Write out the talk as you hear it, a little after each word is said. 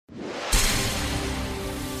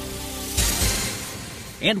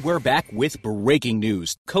And we're back with breaking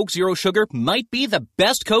news. Coke Zero Sugar might be the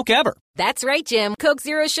best Coke ever. That's right, Jim. Coke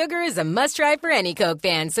Zero Sugar is a must-try for any Coke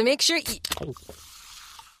fan, so make sure you...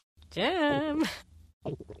 Jim.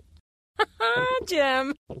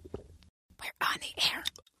 Jim. We're on the air.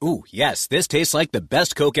 Ooh, yes, this tastes like the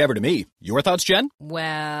best Coke ever to me. Your thoughts, Jen?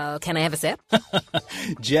 Well, can I have a sip?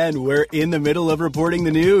 Jen, we're in the middle of reporting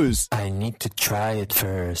the news. I need to try it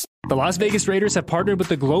first. The Las Vegas Raiders have partnered with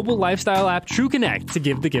the global lifestyle app TrueConnect to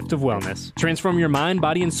give the gift of wellness. Transform your mind,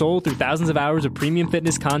 body, and soul through thousands of hours of premium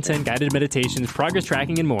fitness content, guided meditations, progress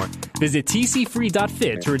tracking, and more. Visit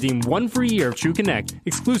tcfree.fit to redeem 1 free year of TrueConnect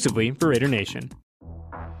exclusively for Raider Nation.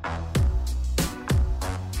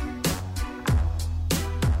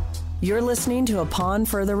 You're listening to Upon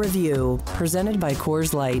Further Review, presented by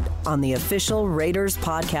Coors Light on the official Raiders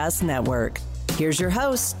Podcast Network. Here's your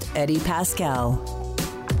host, Eddie Pascal.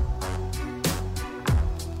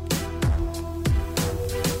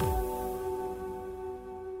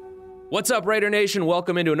 What's up, Raider Nation?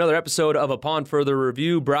 Welcome into another episode of Upon Further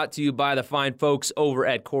Review, brought to you by the fine folks over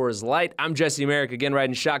at Coors Light. I'm Jesse Merrick, again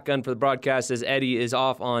riding shotgun for the broadcast as Eddie is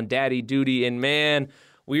off on daddy duty. And man,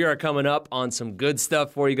 we are coming up on some good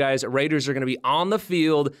stuff for you guys. Raiders are going to be on the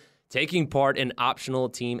field taking part in optional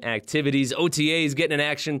team activities. OTAs getting in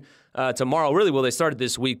action tomorrow. Really, well, they started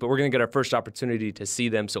this week, but we're going to get our first opportunity to see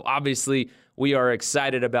them. So obviously, we are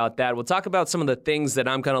excited about that. We'll talk about some of the things that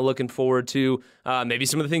I'm kind of looking forward to, maybe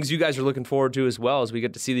some of the things you guys are looking forward to as well, as we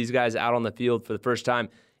get to see these guys out on the field for the first time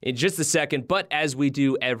in just a second. But as we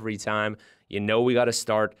do every time, you know we got to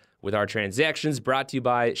start with our transactions, brought to you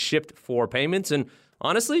by Shift4 Payments. And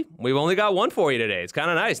honestly, we've only got one for you today. It's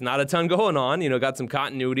kind of nice. Not a ton going on. You know, got some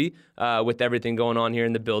continuity with everything going on here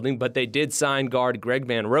in the building. But they did sign guard Greg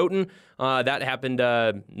Van Roten. That happened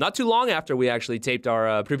not too long after we actually taped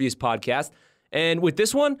our previous podcast. And with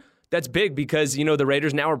this one, that's big because, you know, the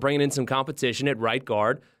Raiders now are bringing in some competition at right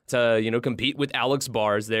guard to, you know, compete with Alex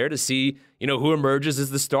Bars there to see, you know, who emerges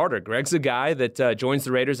as the starter. Greg's a guy that joins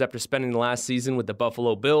the Raiders after spending the last season with the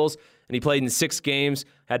Buffalo Bills, and he played in 6 games,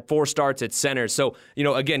 had 4 starts at center. So, you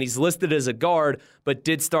know, again, he's listed as a guard, but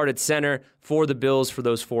did start at center for the Bills for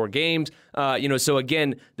those 4 games. You know, so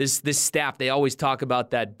again, this staff, they always talk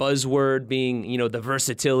about that buzzword being, you know, the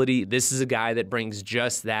versatility. This is a guy that brings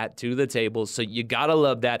just that to the table, so you gotta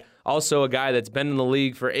love that. Also a guy that's been in the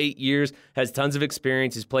league for 8 years, has tons of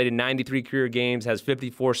experience. He's played in 93 career games, has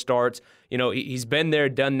 54 starts. You know, he's been there,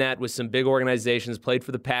 done that with some big organizations, played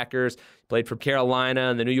for the Packers, played for Carolina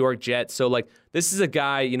and the New York Jets. So, like, this is a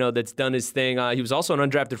guy, you know, that's done his thing. He was also an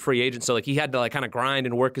undrafted free agent, so, like, he had to, like, kind of grind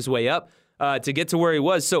and work his way up to get to where he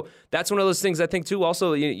was. So that's one of those things I think, too.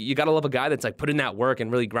 Also, you got to love a guy that's, like, put in that work and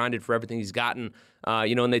really grinded for everything he's gotten.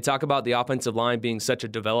 You know, and they talk about the offensive line being such a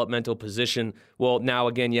developmental position. Well, now,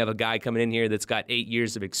 again, you have a guy coming in here that's got 8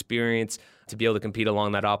 years of experience to be able to compete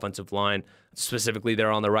along that offensive line, specifically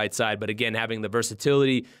there on the right side. But, again, having the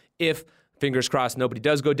versatility, if fingers crossed nobody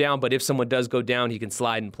does go down, but if someone does go down, he can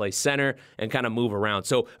slide and play center and kind of move around.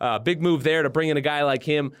 So big move there to bring in a guy like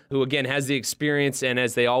him who, again, has the experience. And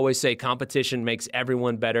as they always say, competition makes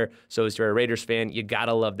everyone better. So as you're a Raiders fan, you got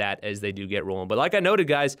to love that as they do get rolling. But like I noted,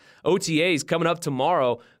 guys, OTAs coming up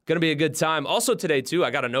tomorrow. Going to be a good time. Also today, too, I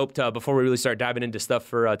got a note before we really start diving into stuff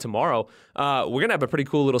for tomorrow. We're going to have a pretty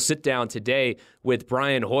cool little sit-down today with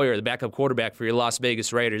Brian Hoyer, the backup quarterback for your Las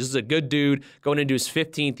Vegas Raiders. This is a good dude going into his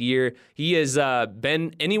 15th year. He has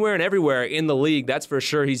been anywhere and everywhere in the league. That's for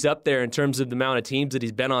sure. He's up there in terms of the amount of teams that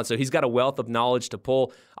he's been on. So he's got a wealth of knowledge to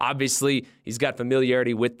pull. Obviously, he's got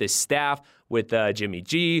familiarity with this staff, with Jimmy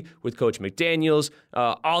G, with Coach McDaniels,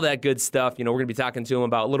 all that good stuff. You know, we're going to be talking to him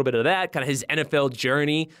about a little bit of that, kind of his NFL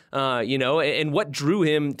journey, you know, and what drew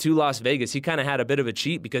him to Las Vegas. He kind of had a bit of a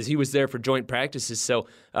cheat because he was there for joint practices, so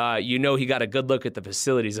you know he got a good look at the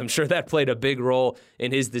facilities. I'm sure that played a big role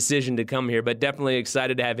in his decision to come here, but definitely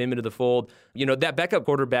excited to have him into the fold. You know, that backup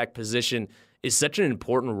quarterback position is such an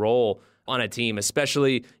important role on a team,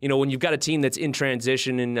 especially, you know, when you've got a team that's in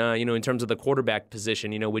transition and, you know, in terms of the quarterback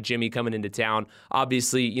position, you know, with Jimmy coming into town.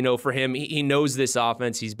 Obviously, you know, for him, he knows this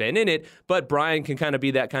offense. He's been in it, but Brian can kind of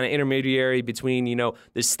be that kind of intermediary between, you know,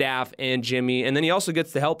 the staff and Jimmy. And then he also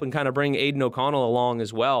gets to help and kind of bring Aiden O'Connell along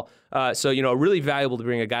as well. So, you know, really valuable to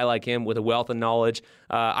bring a guy like him with a wealth of knowledge.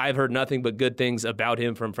 I've heard nothing but good things about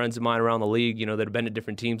him from friends of mine around the league, you know, that have been at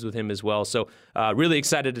different teams with him as well. So really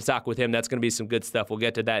excited to talk with him. That's going to be some good stuff. We'll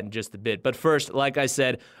get to that in just a bit. But first, like I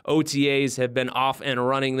said, OTAs have been off and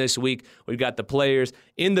running this week. We've got the players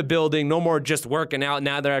in the building, no more just working out.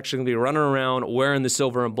 Now they're actually going to be running around wearing the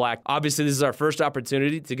silver and black. Obviously, this is our first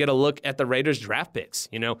opportunity to get a look at the Raiders draft picks.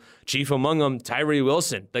 Chief among them, Tyree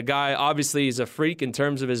Wilson. The guy obviously is a freak in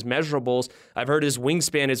terms of his measurables. I've heard his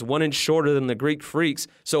wingspan is 1 inch shorter than the Greek freaks.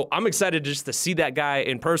 So I'm excited just to see that guy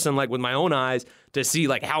in person, like with my own eyes, to see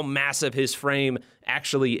like how massive his frame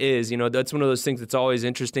actually is. That's one of those things that's always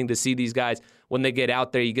interesting to see these guys when they get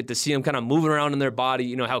out there. You get to see them kind of moving around in their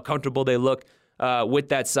body, how comfortable they look with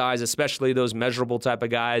that size, especially those measurable type of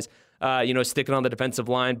guys. Sticking on the defensive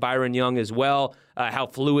line, Byron Young as well, how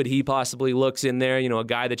fluid he possibly looks in there, a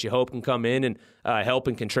guy that you hope can come in and help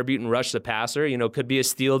and contribute and rush the passer, could be a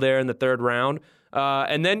steal there in the third round.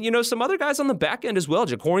 And then, some other guys on the back end as well,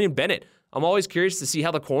 Jacorian Bennett. I'm always curious to see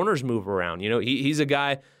how the corners move around. He's a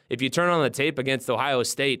guy, if you turn on the tape against Ohio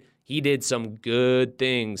State, he did some good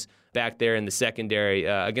things back there in the secondary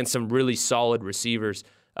against some really solid receivers.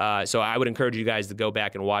 So I would encourage you guys to go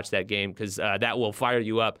back and watch that game because that will fire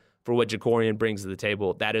you up for what Jacorian brings to the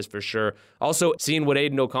table. That is for sure. Also, seeing what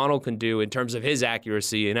Aiden O'Connell can do in terms of his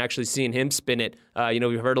accuracy and actually seeing him spin it.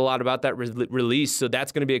 We've heard a lot about that release, so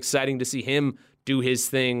that's going to be exciting to see him do his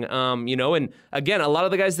thing. And again, a lot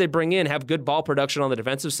of the guys they bring in have good ball production on the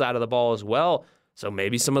defensive side of the ball as well. So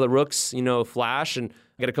maybe some of the rooks, flash and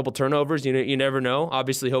get a couple turnovers. You never know.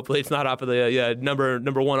 Obviously, hopefully it's not off of the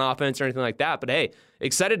number one offense or anything like that. But hey,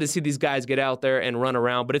 excited to see these guys get out there and run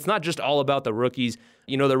around. But it's not just all about the rookies.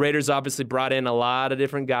 The Raiders obviously brought in a lot of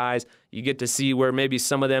different guys. You get to see where maybe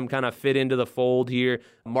some of them kind of fit into the fold here.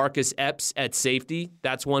 Marcus Epps at safety.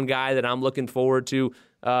 That's one guy that I'm looking forward to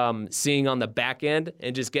seeing on the back end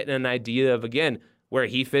and just getting an idea of, again, where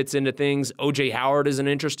he fits into things. O.J. Howard is an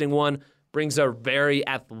interesting one. Brings a very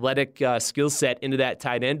athletic skill set into that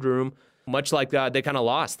tight end room, much like they kind of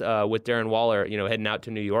lost with Darren Waller, heading out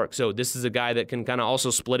to New York. So this is a guy that can kind of also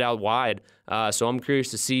split out wide. So I'm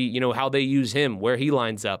curious to see, how they use him, where he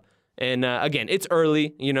lines up. And again, it's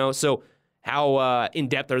early, so how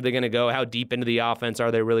in-depth are they going to go? How deep into the offense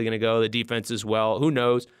are they really going to go? The defense as well. Who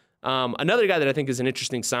knows? Another guy that I think is an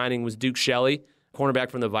interesting signing was Duke Shelley, cornerback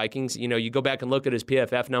from the Vikings. You go back and look at his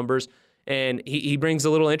PFF numbers, and he brings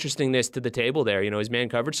a little interestingness to the table there. His man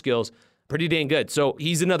coverage skills, pretty dang good. So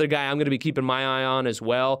he's another guy I'm going to be keeping my eye on as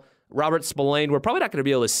well. Robert Spillane, we're probably not going to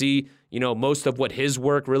be able to see, most of what his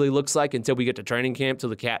work really looks like until we get to training camp, till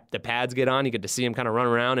the pads get on. You get to see him kind of run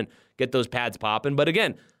around and get those pads popping. But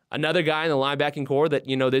again, another guy in the linebacking core that,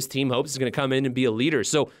 this team hopes is going to come in and be a leader.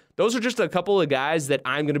 So those are just a couple of guys that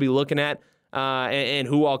I'm going to be looking at and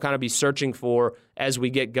who I'll kind of be searching for as we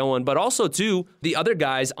get going. But also, too, the other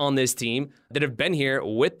guys on this team that have been here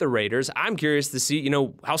with the Raiders, I'm curious to see,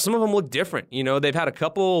 how some of them look different. They've had a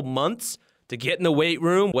couple months to get in the weight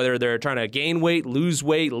room, whether they're trying to gain weight, lose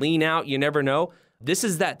weight, lean out, you never know. This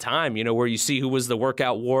is that time, where you see who was the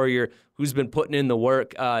workout warrior, who's been putting in the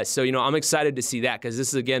work. So, I'm excited to see that because this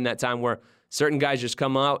is, again, that time where certain guys just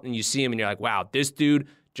come out and you see him and you're like, wow, this dude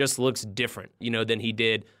just looks different, than he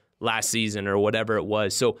did last season or whatever it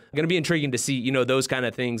was. So going to be intriguing to see, those kind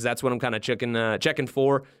of things. That's what I'm kind of checking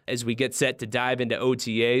for as we get set to dive into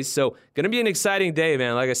OTAs. So going to be an exciting day,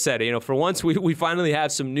 man. Like I said, for once we finally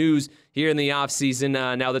have some news here in the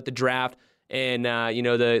offseason now that the draft and,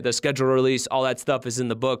 the schedule release, all that stuff is in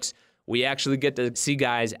the books. We actually get to see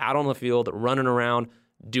guys out on the field running around,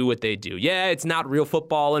 do what they do. Yeah, it's not real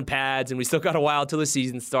football and pads, and we still got a while till the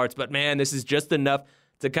season starts, but man, this is just enough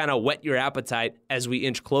to kind of whet your appetite as we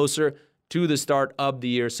inch closer to the start of the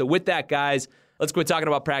year. So with that, guys, let's quit talking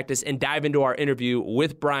about practice and dive into our interview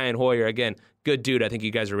with Brian Hoyer. Again, good dude. I think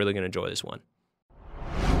you guys are really going to enjoy this one.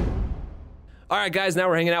 All right, guys, now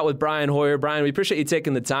we're hanging out with Brian Hoyer. Brian, we appreciate you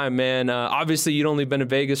taking the time, man. Obviously, you'd only been in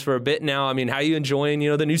Vegas for a bit now. I mean, how are you enjoying,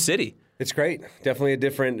 the new city? It's great. Definitely a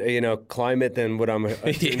different, climate than what I'm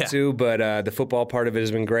attuned to, but the football part of it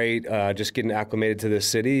has been great. Just getting acclimated to the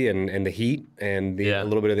city and the heat and a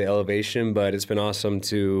little bit of the elevation, but it's been awesome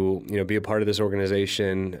to, be a part of this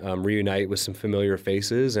organization, reunite with some familiar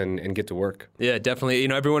faces and get to work. Yeah, definitely.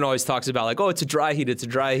 Everyone always talks about like, oh, it's a dry heat.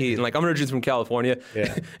 And like, I'm originally from California.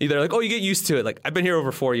 Yeah. Either like, oh, you get used to it. Like, I've been here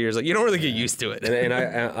over 4 years. Like, you don't really get used to it. And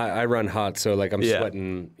I run hot, so like I'm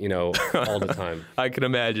sweating, all the time. I can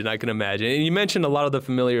imagine. And you mentioned a lot of the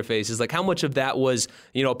familiar faces. Like, how much of that was,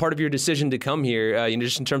 part of your decision to come here,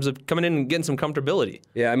 just in terms of coming in and getting some comfortability?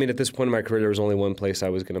 Yeah, I mean, at this point in my career, there was only one place I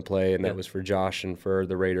was going to play, and that was for Josh and for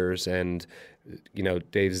the Raiders and,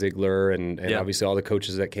 Dave Ziegler and obviously all the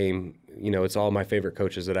coaches that came, it's all my favorite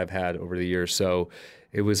coaches that I've had over the years. So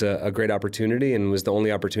it was a great opportunity, and was the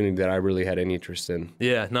only opportunity that I really had any interest in.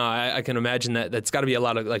 Yeah, no, I can imagine that. That's got to be a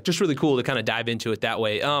lot of, like, just really cool to kind of dive into it that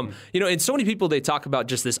way. And so many people, they talk about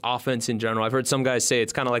just this offense in general. I've heard some guys say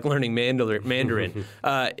it's kind of like learning Mandarin.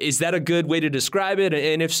 Is that a good way to describe it?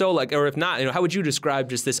 And if so, or if not, how would you describe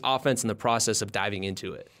just this offense and the process of diving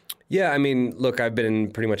into it? Yeah, I mean, look, I've been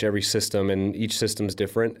in pretty much every system, and each system's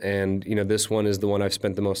different. And, this one is the one I've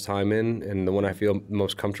spent the most time in and the one I feel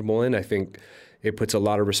most comfortable in. I think it puts a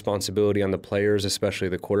lot of responsibility on the players, especially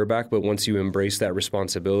the quarterback. But once you embrace that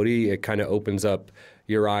responsibility, it kind of opens up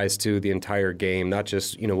your eyes to the entire game, not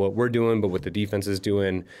just, what we're doing, but what the defense is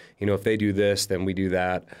doing. If they do this, then we do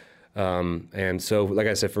that. And so, like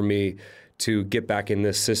I said, for me, to get back in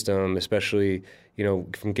this system, especially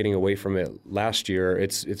from getting away from it last year,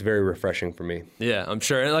 it's very refreshing for me. Yeah, I'm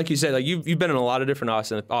sure. And like you said, you've been in a lot of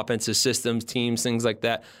different offensive systems, teams, things like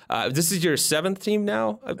that. This is your 7th team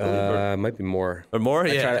now, I believe? Might be more. Or more?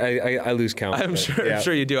 Yeah. I lose count. I'm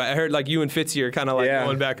sure you do. I heard you and Fitzy are kind of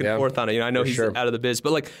going back and forth on it. I know he's out of the biz,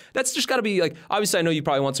 but that's just got to be obviously I know you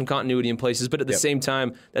probably want some continuity in places, but at the same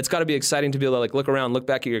time, that's got to be exciting to be able to look around, look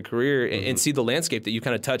back at your career and see the landscape that you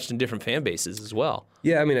kind of touched in different fan bases as well.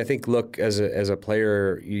 Yeah, I mean, I think, look, as a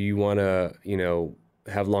player, you want to,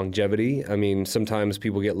 have longevity. I mean, sometimes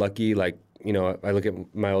people get lucky. I look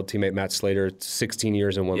at my old teammate Matt Slater, 16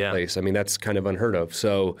 years in one place. I mean, that's kind of unheard of.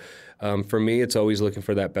 So for me, it's always looking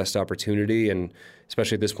for that best opportunity. And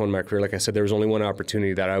especially at this point in my career, like I said, there was only one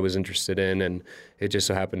opportunity that I was interested in, and it just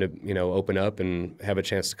so happened to, open up and have a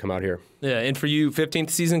chance to come out here. Yeah, and for you, 15th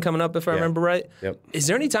season coming up, if I remember right? Yep. Is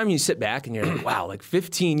there any time you sit back and you're like, wow,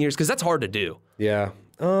 15 years? Because that's hard to do. Yeah.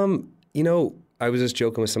 I was just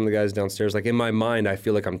joking with some of the guys downstairs. In my mind, I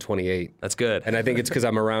feel like I'm 28. That's good. And I think it's because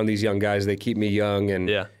I'm around these young guys. They keep me young.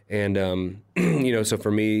 And so for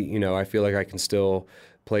me, I feel like I can still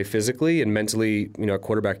play physically and mentally. A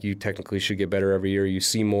quarterback, you technically should get better every year. You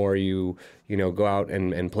see more. You go out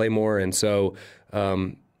and play more. And so,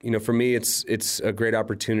 for me, it's a great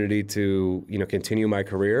opportunity to, continue my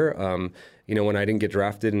career. When I didn't get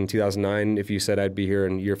drafted in 2009, if you said I'd be here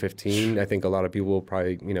in year 15, I think a lot of people will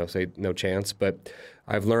probably, say no chance. But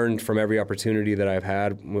I've learned from every opportunity that I've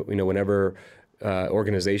had, whenever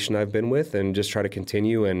organization I've been with, and just try to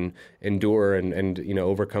continue and endure and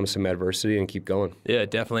overcome some adversity and keep going. Yeah,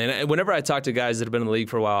 definitely. And whenever I talk to guys that have been in the league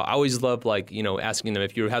for a while, I always love asking them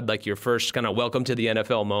if you had your first kind of welcome to the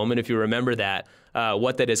NFL moment, if you remember that,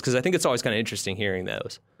 what that is, because I think it's always kind of interesting hearing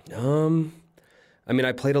those. I mean,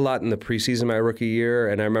 I played a lot in the preseason my rookie year,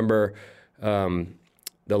 and I remember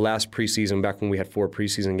the last preseason, back when we had 4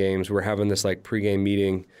 preseason games, we were having this pregame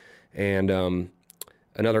meeting, and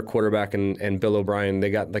another quarterback and Bill O'Brien,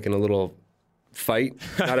 they got in a little fight,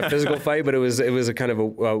 not a physical fight, but it was a kind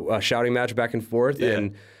of a shouting match back and forth. Yeah.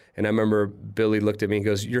 And I remember Billy looked at me and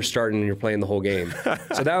goes, "You're starting and you're playing the whole game."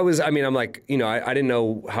 So that was, I'm like, I didn't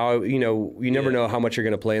know how, you never know how much you're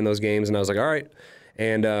going to play in those games. And I was like, all right.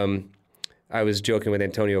 And I was joking with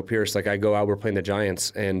Antonio Pierce, I go out, we're playing the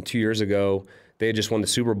Giants, and 2 years ago, they had just won the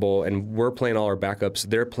Super Bowl, and we're playing all our backups.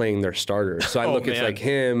 They're playing their starters. So I look at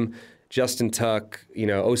him, Justin Tuck,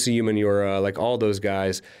 O.C. Umenyiora, all those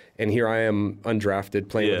guys, and here I am undrafted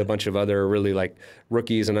playing with a bunch of other really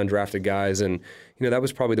rookies and undrafted guys, and that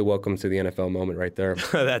was probably the welcome to the NFL moment right there.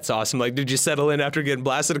 That's awesome. Did you settle in after getting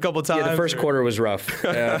blasted a couple times? Yeah, the first quarter was rough.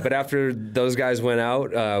 But after those guys went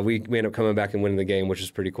out, we ended up coming back and winning the game, which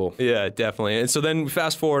was pretty cool. Yeah, definitely. And so then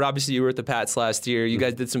fast forward, obviously you were at the Pats last year. You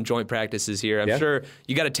guys did some joint practices here. I'm sure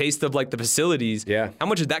you got a taste of the facilities. Yeah. How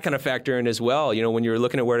much did that kind of factor in as well, when you were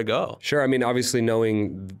looking at where to go? Sure. I mean, obviously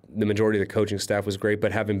knowing the majority of the coaching staff was great,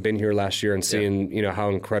 but having been here last year and seeing, how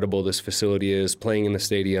incredible this facility is, playing in the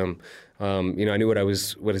stadium, I knew what I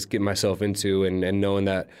was getting myself into, and knowing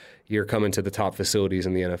that you're coming to the top facilities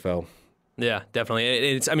in the NFL. Yeah,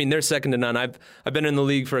 definitely. They're second to none. I've been in the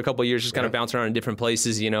league for a couple of years, just kind of bouncing around in different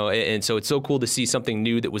places, and so it's so cool to see something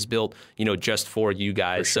new that was built, just for you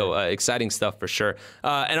guys. For sure. So exciting stuff for sure.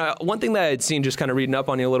 And one thing that I had seen, just kind of reading up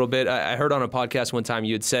on you a little bit, I heard on a podcast one time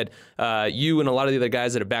you had said you and a lot of the other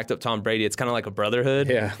guys that have backed up Tom Brady, it's kind of like a brotherhood.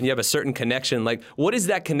 Yeah. And you have a certain connection. What is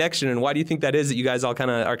that connection, and why do you think that is that you guys all kind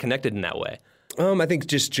of are connected in that way? I think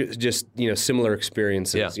just similar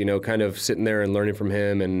experiences. Yeah. Kind of sitting there and learning from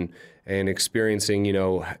him and experiencing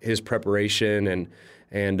his preparation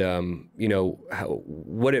and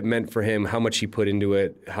what it meant for him, how much he put into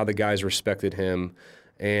it, how the guys respected him,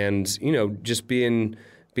 and just being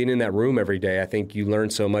in that room every day. I think you learn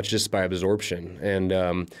so much just by absorption.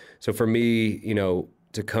 And so for me,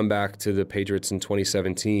 to come back to the Patriots in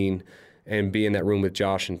 2017 and be in that room with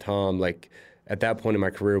Josh and Tom, at that point in my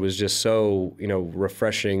career was just so,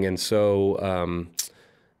 refreshing and so,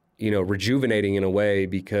 rejuvenating in a way,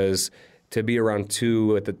 because to be around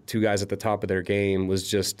two guys at the top of their game was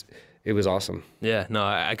just, it was awesome. Yeah, no,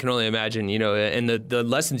 I can only imagine, and the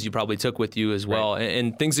lessons you probably took with you as well, right.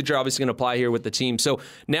 and things that you're obviously going to apply here with the team. So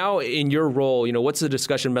now in your role, what's the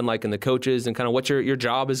discussion been like in the coaches, and kind of what your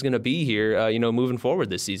job is going to be here, moving forward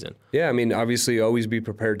this season? Yeah, I mean, obviously always be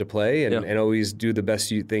prepared to play and always do the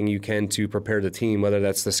best thing you can to prepare the team, whether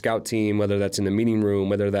that's the scout team, whether that's in the meeting room,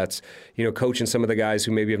 whether that's, coaching some of the guys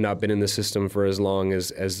who maybe have not been in the system for as long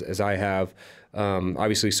as I have.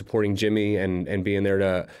 Obviously supporting Jimmy and being there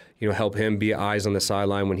to, help him be eyes on the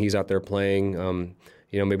sideline when he's out there playing.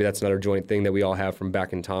 Maybe that's another joint thing that we all have from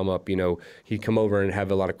backing Tom up. He'd come over and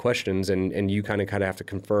have a lot of questions, and you kind of have to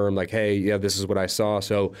confirm, like, hey, yeah, this is what I saw.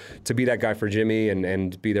 So to be that guy for Jimmy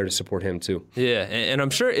and be there to support him too. Yeah, and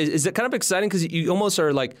I'm sure, is it kind of exciting because you almost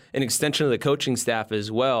are like an extension of the coaching staff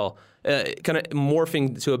as well, kind of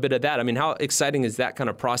morphing to a bit of that. I mean, how exciting is that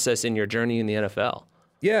kind of process in your journey in the NFL?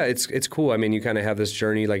 Yeah, it's cool. I mean, you kind of have this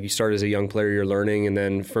journey, like you start as a young player, you're learning, and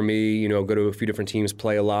then for me, go to a few different teams,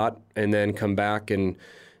 play a lot, and then come back and,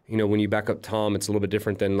 when you back up Tom, it's a little bit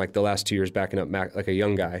different than like the last 2 years backing up Mac, like a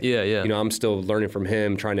young guy. Yeah. I'm still learning from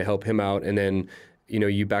him, trying to help him out, and then,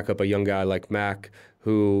 you back up a young guy like Mac,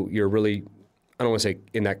 who you're really, I don't want to say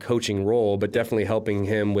in that coaching role, but definitely helping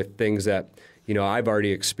him with things that, I've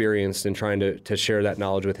already experienced and trying to share that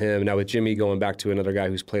knowledge with him. Now with Jimmy going back to another guy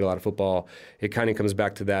who's played a lot of football, it kind of comes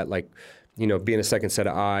back to that, like, being a second set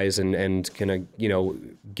of eyes and kind of,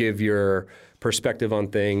 give your perspective on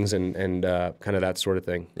things and kind of that sort of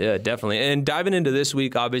thing. Yeah, definitely. And diving into this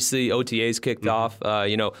week, obviously OTAs kicked off.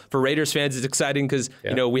 For Raiders fans, it's exciting because,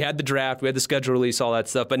 we had the draft, we had the schedule release, all that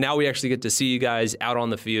stuff, but now we actually get to see you guys out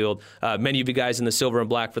on the field. Many of you guys in the silver and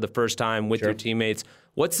black for the first time with your teammates.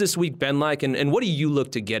 What's this week been like, and what do you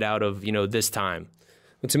look to get out of, this time?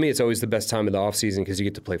 Well, to me, it's always the best time of the offseason because you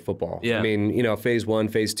get to play football. Yeah. I mean, phase 1,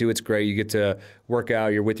 phase 2, it's great. You get to work out,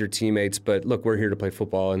 you're with your teammates, but look, we're here to play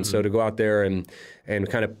football. And so to go out there and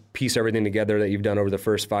kind of piece everything together that you've done over the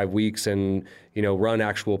first 5 weeks and, run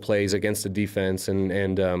actual plays against the defense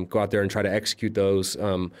and go out there and try to execute those,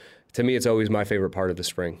 to me, it's always my favorite part of the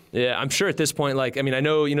spring. Yeah, I'm sure at this point, I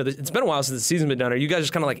know, it's been a while since the season's been done. Are you guys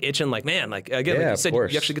just kind of itching, again, like you said, you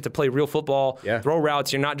actually get to play real football, throw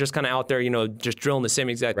routes. You're not just kind of out there, just drilling the same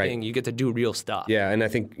exact thing. You get to do real stuff. Yeah, and I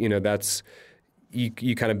think, that's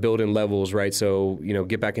you kind of build in levels, right? So,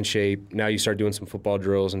 get back in shape. Now you start doing some football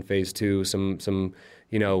drills in phase 2, some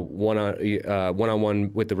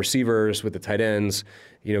one-on-one with the receivers, with the tight ends,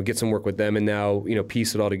 get some work with them, and now,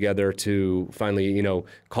 piece it all together to finally,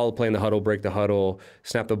 call a play in the huddle, break the huddle,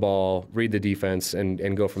 snap the ball, read the defense,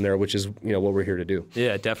 and go from there, which is, what we're here to do.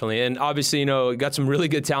 Yeah, definitely. And obviously, got some really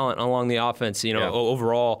good talent along the offense,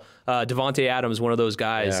 overall. Devontae Adams, one of those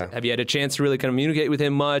guys. Yeah. Have you had a chance to really communicate with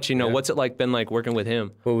him much? What's it been like working with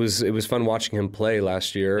him? Well, it was fun watching him play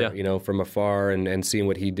last year, from afar and seeing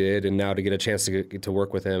what he did, and now to get a chance to get to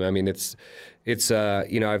work with him. I mean, it's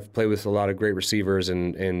I've played with a lot of great receivers,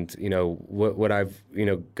 and what I've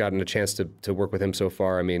gotten a chance to work with him so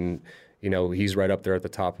far. I mean, he's right up there at the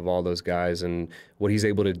top of all those guys, and what he's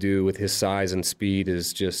able to do with his size and speed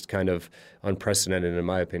is just kind of unprecedented in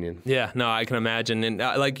my opinion. Yeah, no, I can imagine. And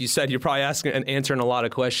like you said, you're probably asking and answering a lot of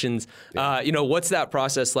questions. Yeah. What's that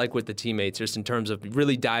process like with the teammates, just in terms of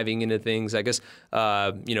really diving into things? I guess, we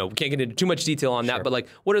can't get into too much detail on that, but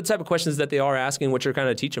what are the type of questions that they are asking, what you're kind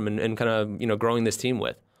of teach them and kind of, growing this team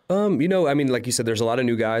with? I mean, like you said, there's a lot of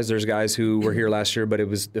new guys. There's guys who were here last year, but it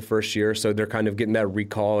was the first year, so they're kind of getting that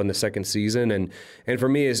recall in the second season. And for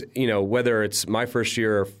me, is whether it's my first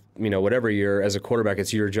year or whatever year as a quarterback,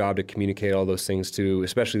 it's your job to communicate all those things to,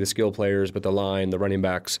 especially the skill players, but the line, the running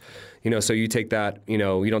backs. So you take that, you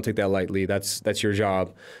don't take that lightly. That's your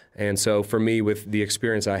job. And so for me, with the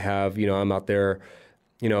experience I have, I'm out there.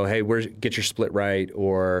 Hey, get your split right,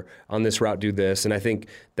 or on this route, do this. And I think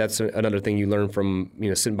that's another thing you learn from,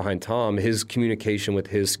 sitting behind Tom. His communication with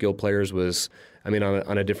his skill players was, on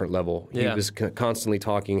a different level. Yeah. He was constantly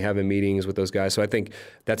talking, having meetings with those guys. So I think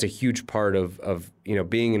that's a huge part of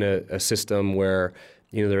being in a system where,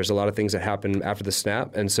 there's a lot of things that happen after the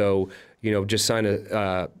snap. And so, just trying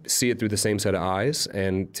to see it through the same set of eyes,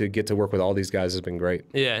 and to get to work with all these guys has been great.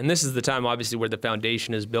 Yeah, and this is the time, obviously, where the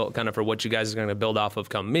foundation is built kind of for what you guys are going to build off of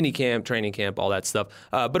come mini camp, training camp, all that stuff.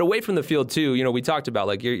 But away from the field, too, we talked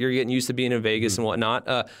about, you're getting used to being in Vegas and whatnot.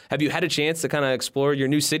 Have you had a chance to kind of explore your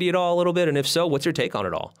new city at all a little bit? And if so, what's your take on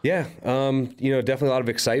it all? Yeah, definitely a lot of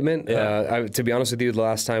excitement. Yeah. To be honest with you, the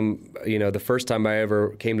last time, the first time I ever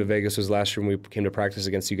came to Vegas was last year when we came to practice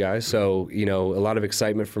against you guys. So, a lot of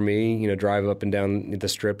excitement for me, drive up and down the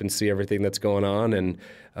strip and see everything that's going on, and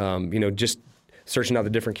just searching out the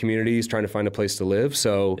different communities, trying to find a place to live.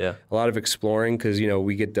 So a lot of exploring, because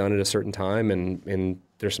we get done at a certain time, and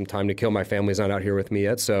there's some time to kill. My family's not out here with me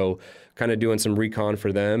yet, so kind of doing some recon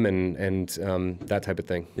for them and that type of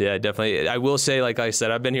thing. Yeah, definitely. I will say, like I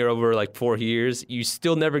said, I've been here over 4 years. You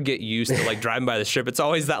still never get used to driving by the strip. It's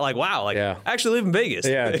always that wow, I actually live in Vegas.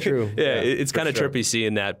 Yeah, true. It's kind of trippy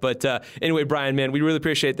seeing that. But anyway, Brian, man, we really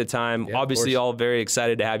appreciate the time. Yeah, obviously, all very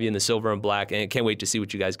excited to have you in the silver and black, and can't wait to see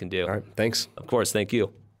what you guys can do. All right, thanks. Of course, thank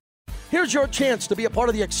you. Here's your chance to be a part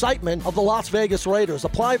of the excitement of the Las Vegas Raiders.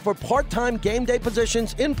 Apply for part-time game day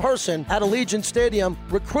positions in person at Allegiant Stadium.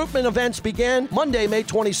 Recruitment events begin Monday, May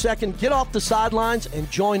 22nd. Get off the sidelines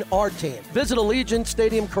and join our team. Visit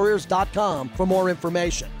AllegiantStadiumCareers.com for more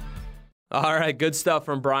information. All right, good stuff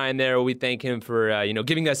from Brian there. We thank him for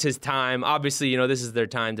giving us his time. Obviously, this is their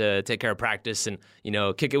time to take care of practice and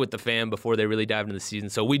kick it with the fam before they really dive into the season.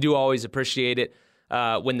 So we do always appreciate it.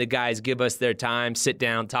 When the guys give us their time, sit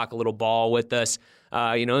down, talk a little ball with us,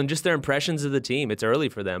 and just their impressions of the team. It's early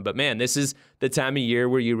for them. But, man, this is the time of year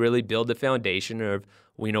where you really build the foundation of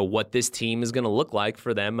what this team is going to look like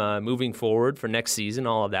for them moving forward for next season,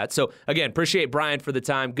 all of that. So, again, appreciate Brian for the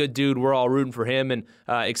time. Good dude. We're all rooting for him and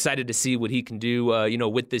excited to see what he can do,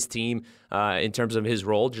 with this team in terms of his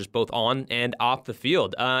role, just both on and off the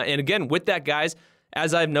field. And, again, with that, guys,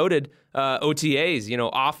 as I've noted, OTAs,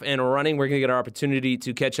 off and running. We're going to get our opportunity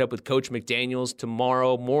to catch up with Coach McDaniels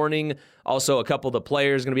tomorrow morning. Also, a couple of the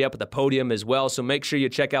players going to be up at the podium as well. So make sure you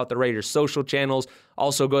check out the Raiders' social channels.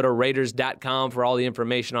 Also, go to Raiders.com for all the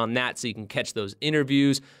information on that so you can catch those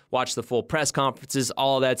interviews, watch the full press conferences,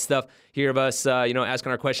 all of that stuff. Hear of us,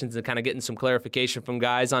 asking our questions and kind of getting some clarification from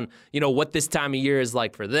guys on, what this time of year is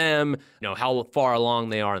like for them, how far along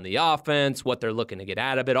they are in the offense, what they're looking to get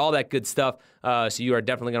out of it, all that good stuff. So you are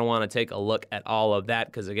definitely going to want to take a look at all of that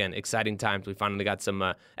because, again, exciting times. We finally got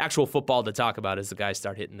some actual football to talk about as the guys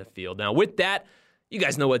start hitting the field. Now, with that, you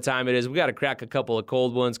guys know what time it is. We got to crack a couple of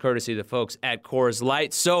cold ones, courtesy of the folks at Coors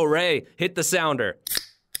Light. So, Ray, hit the sounder.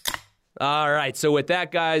 All right, so with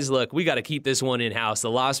that, guys, look, we got to keep this one in-house.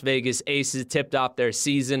 The Las Vegas Aces tipped off their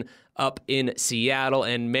season up in Seattle,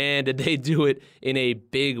 and, man, did they do it in a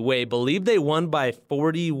big way. Believe they won by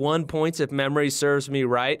 41 points, if memory serves me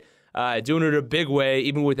right. Doing it in a big way,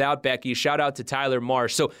 even without Becky. Shout out to Tyler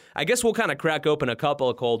Marsh. So I guess we'll kind of crack open a couple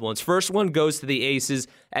of cold ones. First one goes to the Aces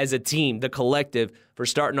as a team, the collective, for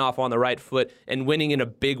starting off on the right foot and winning in a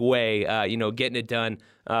big way, getting it done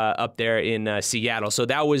up there in Seattle. So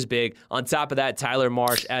that was big. On top of that, Tyler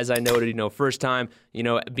Marsh, as I noted, first time,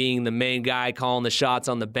 being the main guy, calling the shots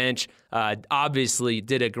on the bench, obviously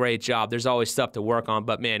did a great job. There's always stuff to work on.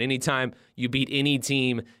 But, man, anytime you beat any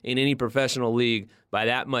team in any professional league by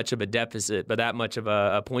that much of a deficit, by that much of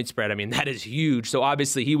a point spread, I mean, that is huge. So,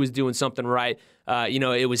 obviously, he was doing something right.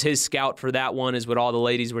 It was his scout for that one is what all the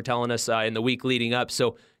ladies were telling us in the week leading up.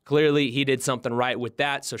 So, clearly, he did something right with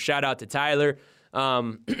that. So, shout out to Tyler.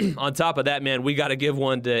 On top of that, man, we got to give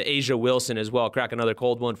one to Asia Wilson as well. Crack another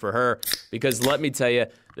cold one for her because let me tell you,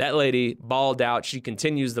 that lady balled out. She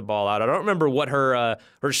continues to ball out. I don't remember what her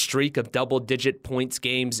streak of double-digit points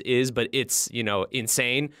games is, but it's,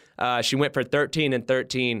 insane. She went for 13 and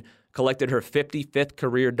 13, collected her 55th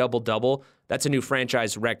career double-double. That's a new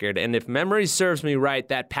franchise record. And if memory serves me right,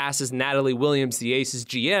 that passes Natalie Williams, the Aces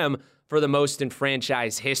GM, for the most in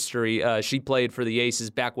franchise history. She played for the Aces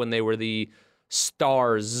back when they were the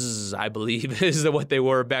Stars, I believe, is what they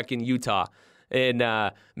were back in Utah. And,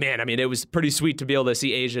 man, I mean, it was pretty sweet to be able to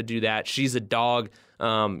see Asia do that. She's a dog,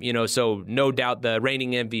 so no doubt the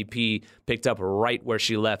reigning MVP picked up right where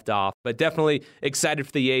she left off. But definitely excited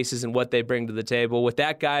for the Aces and what they bring to the table. With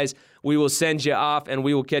that, guys, we will send you off, and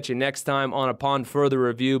we will catch you next time on Upon Further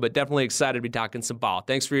Review. But definitely excited to be talking some ball.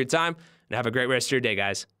 Thanks for your time, and have a great rest of your day,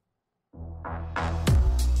 guys.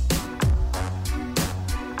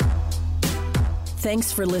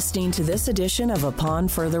 Thanks for listening to this edition of Upon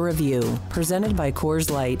Further Review, presented by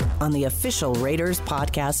Coors Light on the official Raiders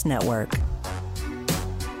Podcast Network.